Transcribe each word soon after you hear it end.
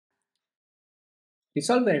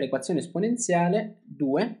Risolvere l'equazione esponenziale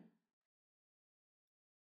 2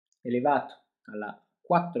 elevato alla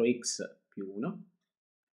 4x più 1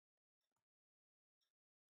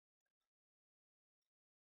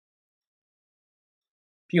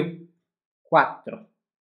 più 4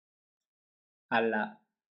 alla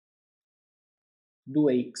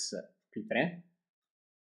 2x più 3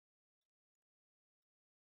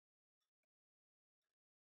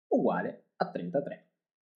 uguale a 33.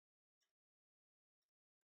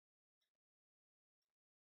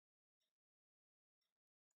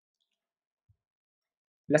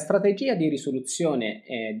 La strategia di risoluzione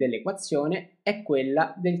dell'equazione è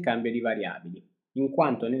quella del cambio di variabili, in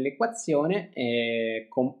quanto nell'equazione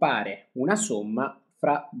compare una somma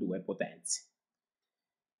fra due potenze.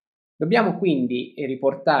 Dobbiamo quindi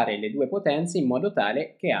riportare le due potenze in modo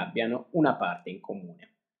tale che abbiano una parte in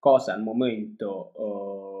comune, cosa al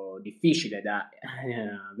momento difficile da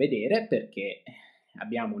vedere perché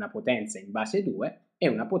abbiamo una potenza in base 2 e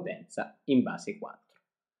una potenza in base 4.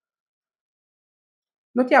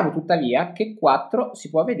 Notiamo tuttavia che 4 si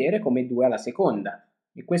può vedere come 2 alla seconda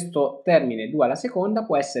e questo termine 2 alla seconda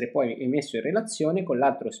può essere poi messo in relazione con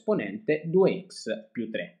l'altro esponente 2x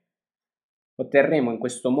più 3. Otterremo in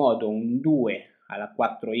questo modo un 2 alla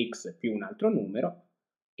 4x più un altro numero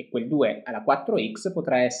e quel 2 alla 4x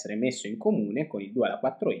potrà essere messo in comune con il 2 alla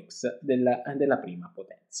 4x della prima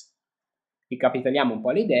potenza. Ricapitoliamo un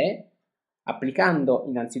po' le idee, applicando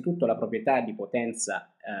innanzitutto la proprietà di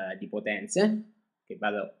potenza di potenze, che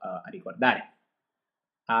vado a ricordare,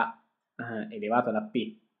 a elevato alla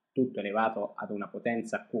p, tutto elevato ad una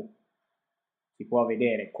potenza q, si può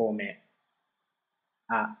vedere come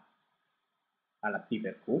a alla p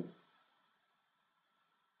per q,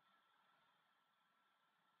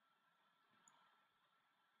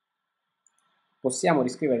 possiamo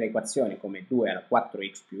riscrivere l'equazione come 2 alla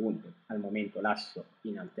 4x più 1, che al momento lascio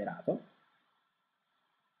inalterato.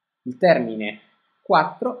 Il termine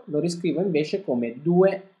 4 lo riscrivo invece come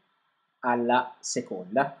 2 alla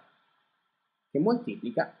seconda, che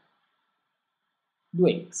moltiplica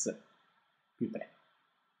 2x più 3,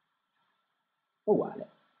 uguale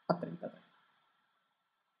a 33.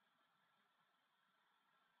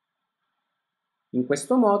 In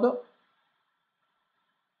questo modo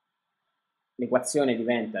l'equazione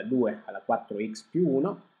diventa 2 alla 4x più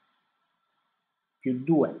 1 più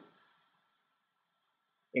 2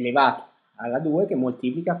 elevato alla 2 che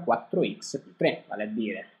moltiplica 4x più 3, vale a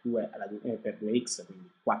dire 2 per 2x,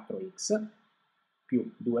 quindi 4x,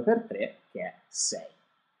 più 2 per 3 che è 6.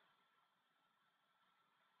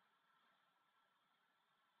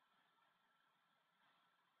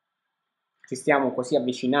 Ci stiamo così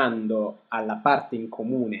avvicinando alla parte in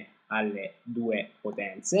comune alle due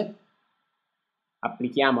potenze.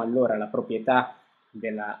 Applichiamo allora la proprietà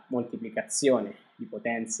della moltiplicazione di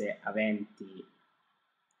potenze aventi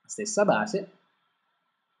la stessa base.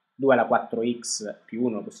 2 alla 4x più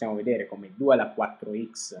 1 lo possiamo vedere come 2 alla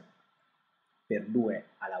 4x per 2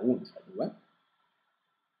 alla 1, cioè 2,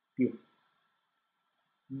 più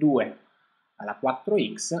 2 alla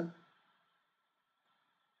 4x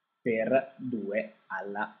per 2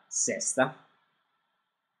 alla sesta,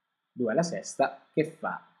 2 alla sesta che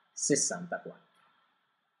fa 64,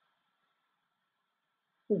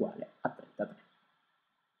 uguale a 33.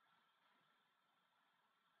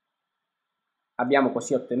 Abbiamo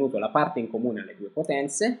così ottenuto la parte in comune alle due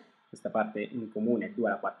potenze, questa parte in comune è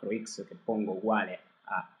 2 alla 4x che pongo uguale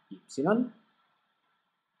a y,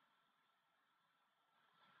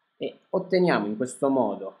 e otteniamo in questo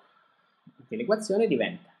modo che l'equazione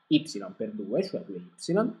diventa y per 2, cioè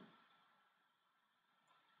 2y,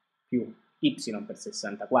 più y per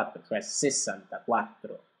 64, cioè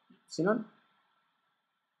 64y,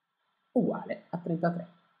 uguale a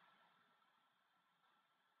 33.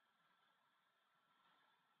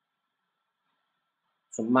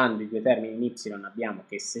 Sommando i due termini in y abbiamo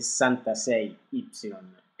che 66y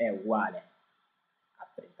è uguale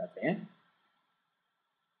a 33.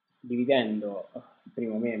 Dividendo il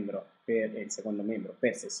primo membro per il secondo membro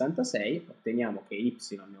per 66 otteniamo che y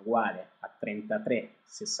è uguale a 33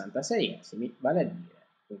 66esimi, vale a dire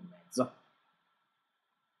un mezzo.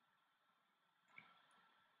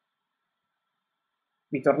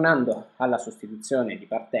 Ritornando alla sostituzione di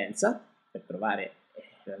partenza per trovare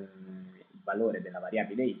il valore della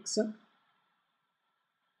variabile x,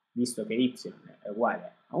 visto che y è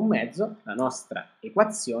uguale a un mezzo, la nostra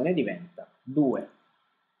equazione diventa 2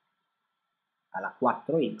 alla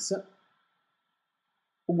 4x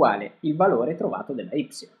uguale il valore trovato della y,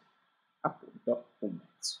 appunto un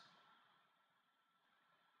mezzo.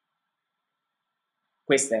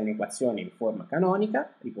 Questa è un'equazione in forma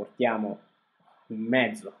canonica, riportiamo un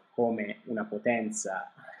mezzo come una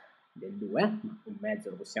potenza del 2, ma un mezzo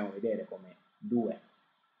lo possiamo vedere come 2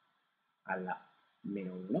 alla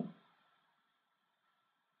meno 1.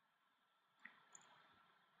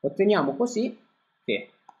 Otteniamo così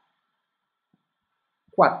che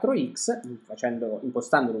 4x,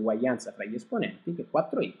 impostando l'uguaglianza tra gli esponenti, che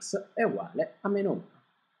 4x è uguale a meno 1.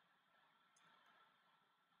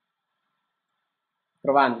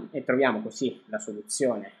 Troviamo così la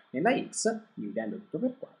soluzione nella x, dividendo tutto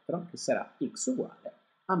per 4, che sarà x uguale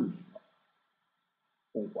a meno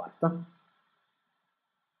un quarto.